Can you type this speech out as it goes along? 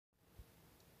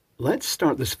Let's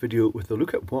start this video with a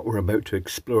look at what we're about to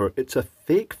explore. It's a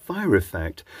fake fire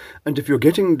effect, and if you're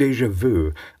getting deja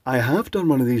vu, I have done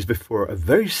one of these before, a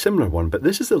very similar one, but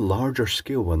this is a larger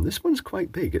scale one. This one's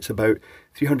quite big. It's about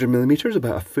 300 millimeters,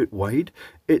 about a foot wide.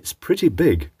 It's pretty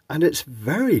big, and it's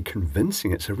very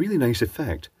convincing. It's a really nice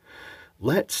effect.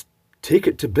 Let's take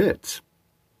it to bits.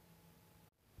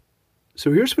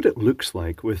 So here's what it looks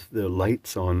like with the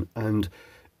lights on, and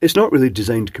it's not really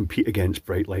designed to compete against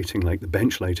bright lighting like the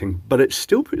bench lighting, but it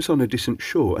still puts on a decent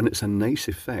show, and it's a nice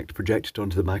effect projected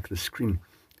onto the back of the screen.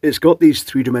 It's got these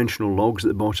three-dimensional logs at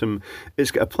the bottom.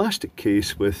 It's got a plastic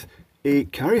case with a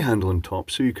carry handle on top,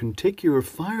 so you can take your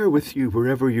fire with you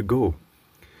wherever you go.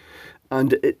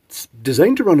 And it's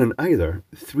designed to run on either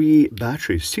 3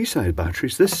 batteries, seaside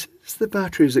batteries. This is the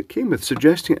batteries it came with,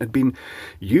 suggesting it had been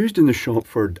used in the shop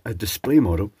for a display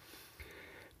model.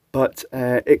 But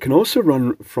it can also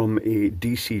run from a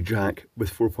DC jack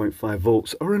with 4.5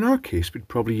 volts, or in our case, we'd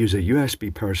probably use a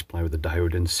USB power supply with a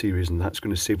diode in series, and that's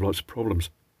going to save lots of problems.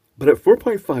 But at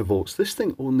 4.5 volts, this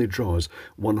thing only draws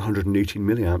 118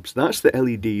 milliamps. That's the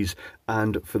LEDs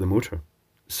and for the motor.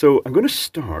 So I'm going to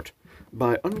start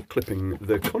by unclipping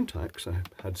the contacts. I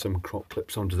had some crop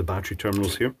clips onto the battery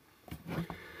terminals here.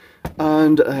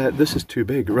 And this is too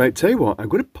big. Right, tell you what, I'm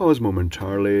going to pause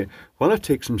momentarily while I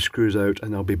take some screws out,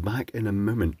 and I'll be back in a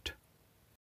moment.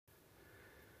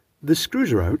 The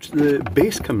screws are out, the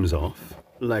base comes off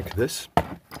like this,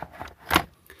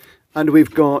 and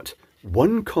we've got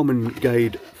one common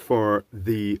guide for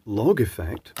the log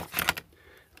effect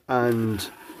and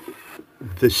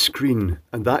the screen,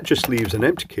 and that just leaves an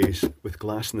empty case with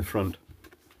glass in the front.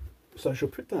 So I shall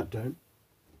put that down.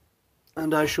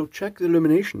 And I shall check the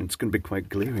illumination. It's going to be quite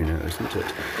glary now, isn't it?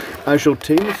 I shall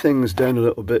tame things down a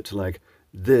little bit to like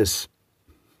this.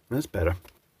 That's better.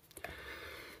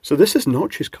 So this is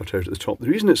notches cut out at the top. The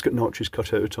reason it's got notches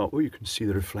cut out at the top, well, you can see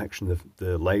the reflection of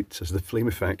the lights as the flame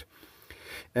effect.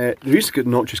 The reason it's got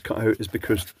notches cut out is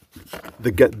because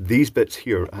these bits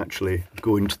here actually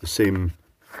go into the same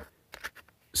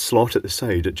slot at the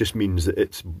side. It just means that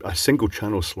it's a single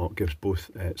channel slot, gives both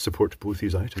support to both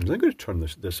these items. I'm going to turn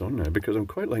this on now because I'm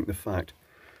quite liking the fact.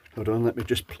 Hold on, let me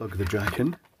just plug the jack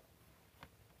in.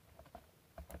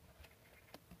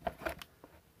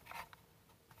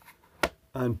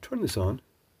 And turn this on.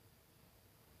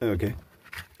 Okay.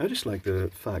 I just like the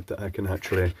fact that I can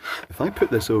actually, if I put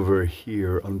this over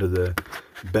here under the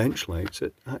bench lights,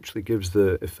 it actually gives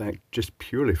the effect just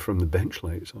purely from the bench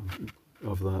lights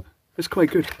of that. It's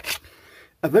quite good.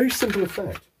 A very simple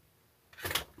effect.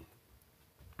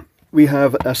 We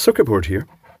have a circuit board here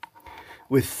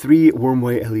with 3 warm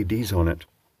white LEDs on it.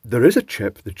 There is a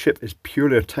chip. The chip is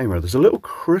purely a timer. There's a little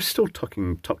crystal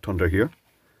tucked under here.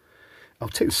 I'll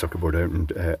take the circuit board out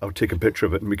and I'll take a picture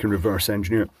of it and we can reverse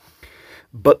engineer it.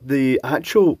 But the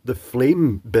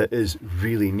flame bit is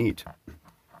really neat.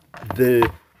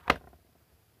 The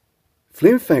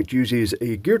flame effect uses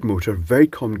a geared motor, very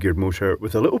common geared motor,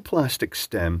 with a little plastic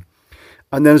stem,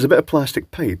 and then there's a bit of plastic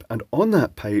pipe, and on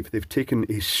that pipe they've taken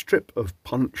a strip of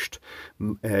punched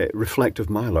reflective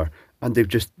mylar, and they've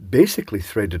just basically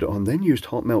threaded it on, then used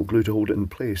hot melt glue to hold it in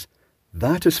place.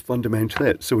 That is fundamentally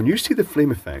it. So when you see the flame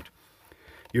effect,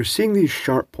 you're seeing these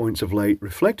sharp points of light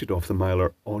reflected off the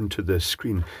mylar onto the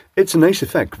screen. It's a nice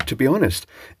effect. To be honest,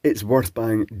 it's worth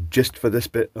buying just for this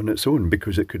bit on its own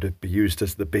because it could be used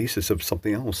as the basis of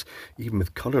something else, even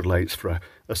with coloured lights for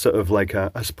a sort of like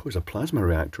I suppose, a plasma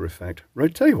reactor effect.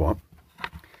 Right, tell you what,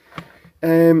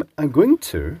 I'm going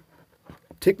to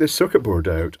take this circuit board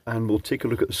out and we'll take a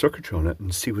look at the circuitry on it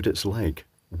and see what it's like.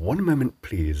 One moment,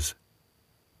 please.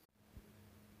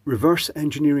 Reverse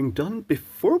engineering done.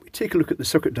 Before we take a look at the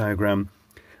circuit diagram,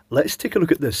 let's take a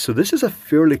look at this. So this is a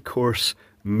fairly coarse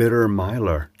mirror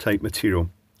mylar type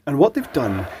material, and what they've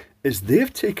done is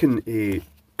they've taken a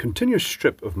continuous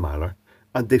strip of mylar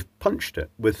and they've punched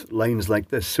it with lines like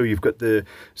this. So you've got the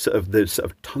sort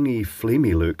of tonguey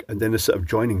flamey look, and then a sort of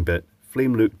joining bit,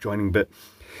 flame look, joining bit,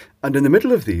 and in the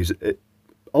middle of these it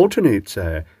alternates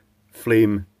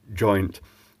flame, joint,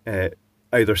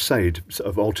 either side, sort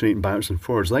of alternating backwards and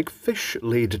forwards, like fish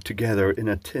laid together in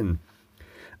a tin.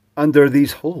 And there are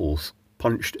these holes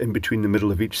punched in between the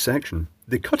middle of each section.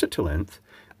 They cut it to length,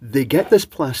 they get this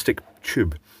plastic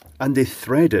tube, and they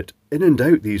thread it in and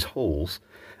out these holes,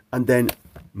 and then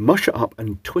mush it up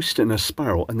and twist it in a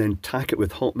spiral, and then tack it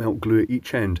with hot melt glue at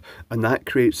each end, and that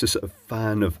creates this sort of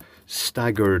fan of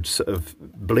staggered sort of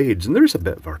blades. And there's a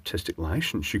bit of artistic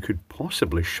license. You could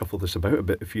possibly shuffle this about a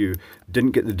bit if you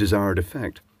didn't get the desired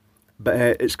effect. But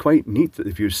it's quite neat that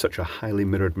they've used such a highly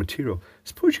mirrored material. I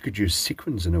suppose you could use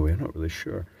sequins in a way, I'm not really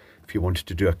sure. If if you wanted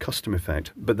to do a custom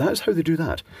effect. But that's how they do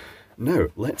that. Now,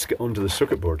 let's get onto the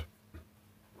circuit board.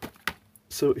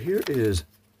 So here is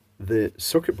the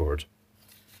circuit board.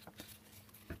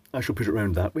 I shall put it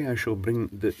around that way. I shall bring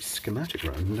the schematic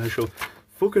around and I shall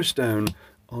focus down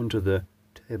onto the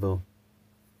table,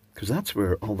 because that's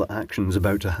where all the action's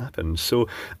about to happen. So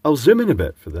I'll zoom in a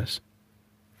bit for this.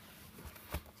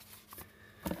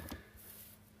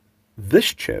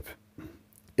 This chip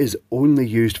is only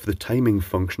used for the timing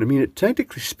function. I mean,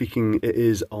 technically speaking, it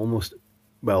is almost,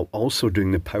 well, also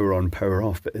doing the power on, power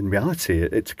off, but in reality,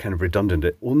 it's kind of redundant.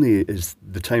 It only is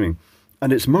the timing.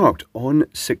 And it's marked on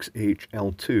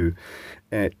 6HL2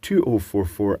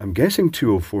 2044. I'm guessing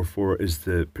 2044 is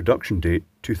the production date,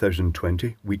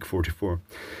 2020, week 44.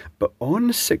 But on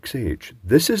 6H,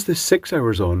 this is the 6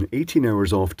 hours on, 18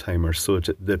 hours off timer, so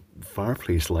the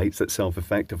fireplace lights itself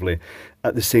effectively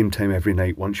at the same time every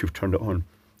night once you've turned it on.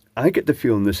 I get the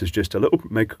feeling this is just a little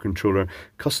microcontroller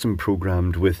custom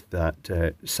programmed with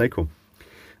that cycle.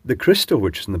 The crystal,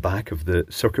 which is in the back of the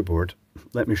circuit board,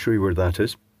 let me show you where that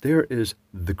is. There is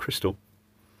the crystal,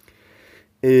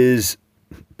 is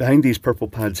behind these purple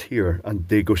pads here, and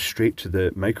they go straight to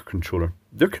the microcontroller.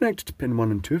 They're connected to pin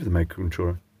 1 and 2 of the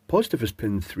microcontroller. Positive is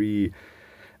pin 3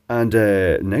 and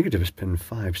negative is pin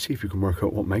 5. See if you can work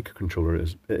out what microcontroller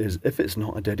it is if it's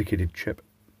not a dedicated chip.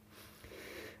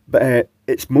 But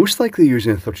it's most likely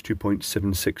using a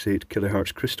 32.768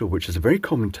 kilohertz crystal, which is a very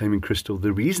common timing crystal.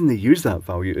 The reason they use that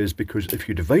value is because if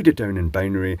you divide it down in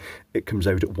binary, it comes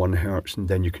out at 1 hertz, and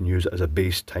then you can use it as a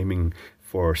base timing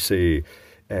for, say,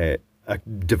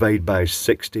 divide by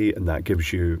 60, and that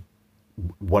gives you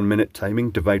 1 minute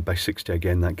timing. Divide by 60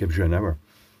 again, that gives you an hour.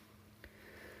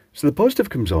 So the positive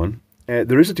comes on.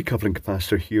 There is a decoupling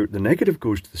capacitor here. The negative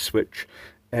goes to the switch.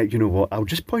 You know what, I'll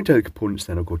just point out the components,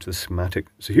 then I'll go to the schematic.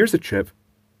 So here's the chip,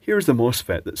 here's the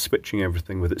Mosfet that's switching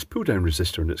everything with its pull-down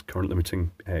resistor and its current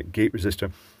limiting gate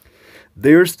resistor.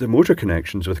 There's the motor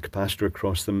connections with a capacitor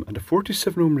across them and a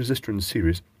 47 ohm resistor in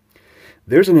series.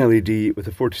 There's an LED with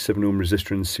a 47 ohm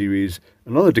resistor in series,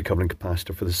 another decoupling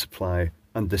capacitor for the supply,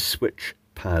 and the switch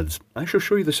pads. I shall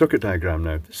show you the circuit diagram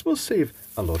now. This will save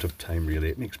a lot of time, really.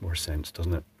 It makes more sense,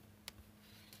 doesn't it?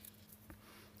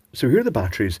 So here are the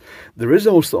batteries. There is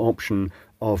also the option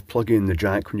of plugging in the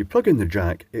jack. When you plug in the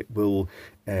jack, it will,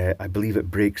 I believe it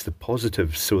breaks the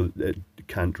positive so that it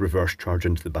can't reverse charge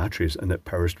into the batteries, and it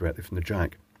powers directly from the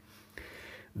jack.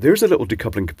 There's a little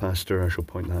decoupling capacitor, I shall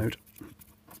point that out.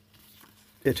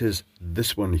 It is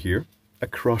this one here,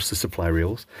 across the supply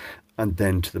rails, and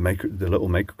then to the little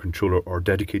microcontroller or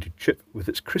dedicated chip with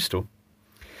its crystal.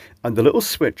 And the little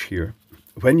switch here,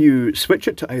 when you switch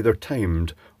it to either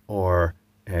timed or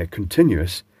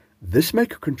continuous, this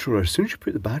microcontroller, as soon as you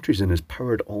put the batteries in, is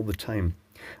powered all the time.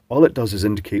 All it does is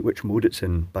indicate which mode it's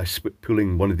in by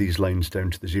pulling one of these lines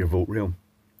down to the 0 volt rail.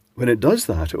 When it does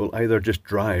that, it will either just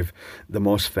drive the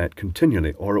Mosfet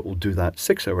continually, or it will do that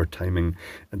 6 hour timing,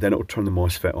 and then it will turn the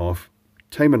Mosfet off,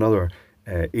 time another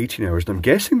 18 hours. And I'm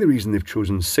guessing the reason they've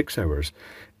chosen 6 hours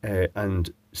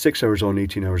and 6 hours on,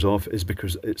 18 hours off is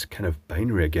because it's kind of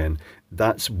binary again.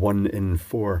 That's 1 in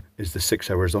 4 is the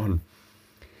 6 hours on.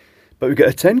 But we've got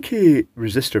a 10k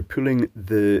resistor pulling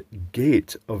the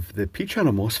gate of the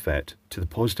P-channel Mosfet to the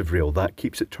positive rail. That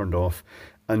keeps it turned off.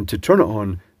 And to turn it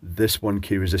on, this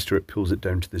 1k resistor, it pulls it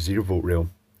down to the 0 volt rail.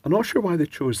 I'm not sure why they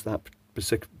chose that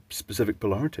specific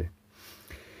polarity.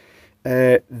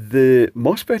 The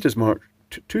Mosfet is marked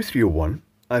 2301.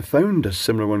 I found a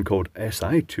similar one called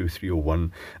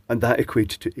SI2301, and that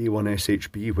equated to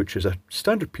A1SHB, which is a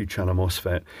standard P-channel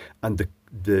Mosfet, and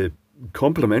the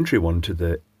complementary one to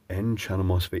the N-channel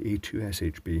Mosfet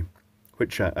A2SHB,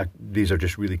 which these are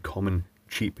just really common,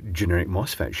 cheap, generic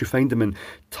Mosfets. You find them in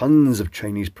tons of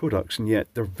Chinese products, and yet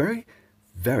they're very,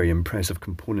 very impressive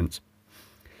components.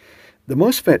 The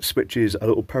Mosfet switches a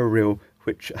little power rail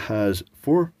which has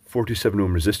 4 47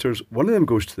 ohm resistors. One of them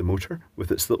goes to the motor with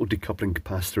its little decoupling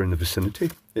capacitor in the vicinity.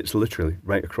 It's literally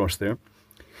right across there.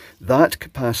 That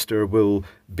capacitor will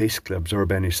basically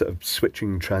absorb any sort of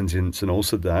switching transients and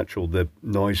also the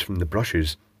noise from the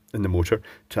brushes in the motor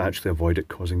to actually avoid it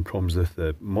causing problems with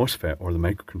the Mosfet or the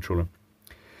microcontroller.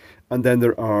 And then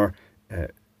there are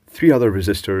 3 other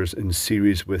resistors in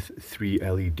series with 3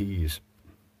 LEDs.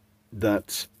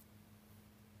 That's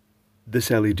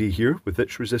this LED here with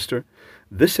its resistor,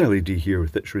 this LED here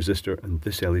with its resistor, and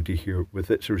this LED here with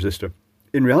its resistor.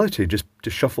 In reality, just to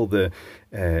shuffle the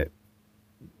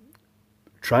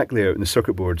track layout in the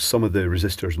circuit board, some of the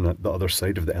resistors on the other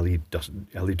side of the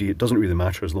LED, it doesn't really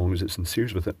matter as long as it's in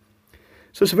series with it.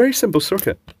 So it's a very simple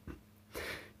circuit.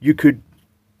 You could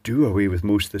do away with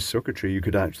most of this circuitry. You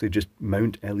could actually just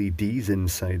mount LEDs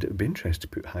inside. It would be interesting to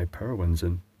put high power ones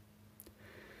in.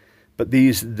 But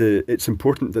it's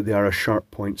important that they are a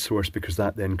sharp point source, because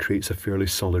that then creates a fairly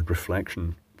solid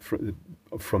reflection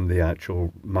from the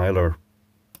actual Mylar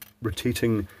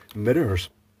rotating mirrors.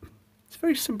 It's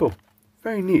very simple,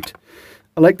 very neat.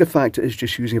 I like the fact it's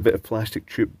just using a bit of plastic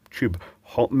tube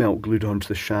hot melt glued onto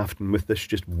the shaft, and with this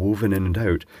just woven in and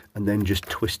out, and then just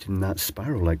twisting that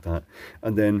spiral like that,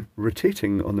 and then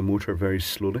rotating on the motor very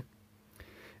slowly.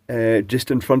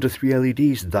 Just in front of 3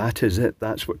 LEDs, that is it.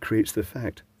 That's what creates the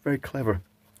effect. Very clever.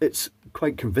 It's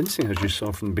quite convincing, as you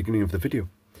saw from the beginning of the video.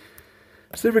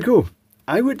 So there we go.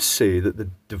 I would say that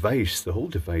the whole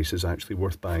device is actually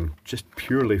worth buying, just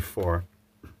purely for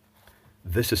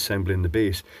this assembly in the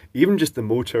base. Even just the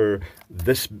motor,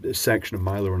 this section of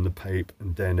Mylar on the pipe,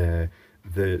 and then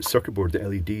the circuit board, the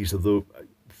LEDs, although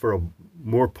for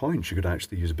more points you could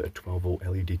actually use a bit of 12 volt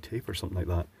LED tape or something like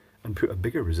that, and put a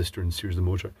bigger resistor in series of the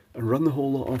motor, and run the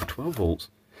whole lot off 12 volts.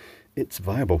 It's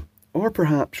viable. Or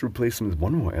perhaps replace them with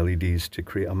 1 watt LEDs to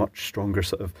create a much stronger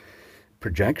sort of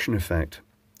projection effect.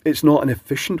 It's not an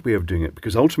efficient way of doing it,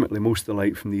 because ultimately most of the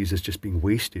light from these is just being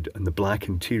wasted in the black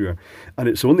interior, and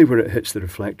it's only where it hits the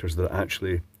reflectors that it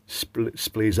actually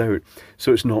splays out.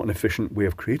 So it's not an efficient way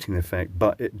of creating the effect,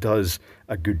 but it does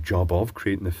a good job of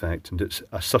creating the effect, and it's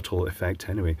a subtle effect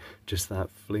anyway, just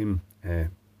that flame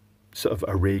sort of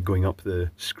array going up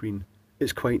the screen.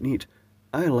 It's quite neat.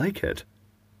 I like it.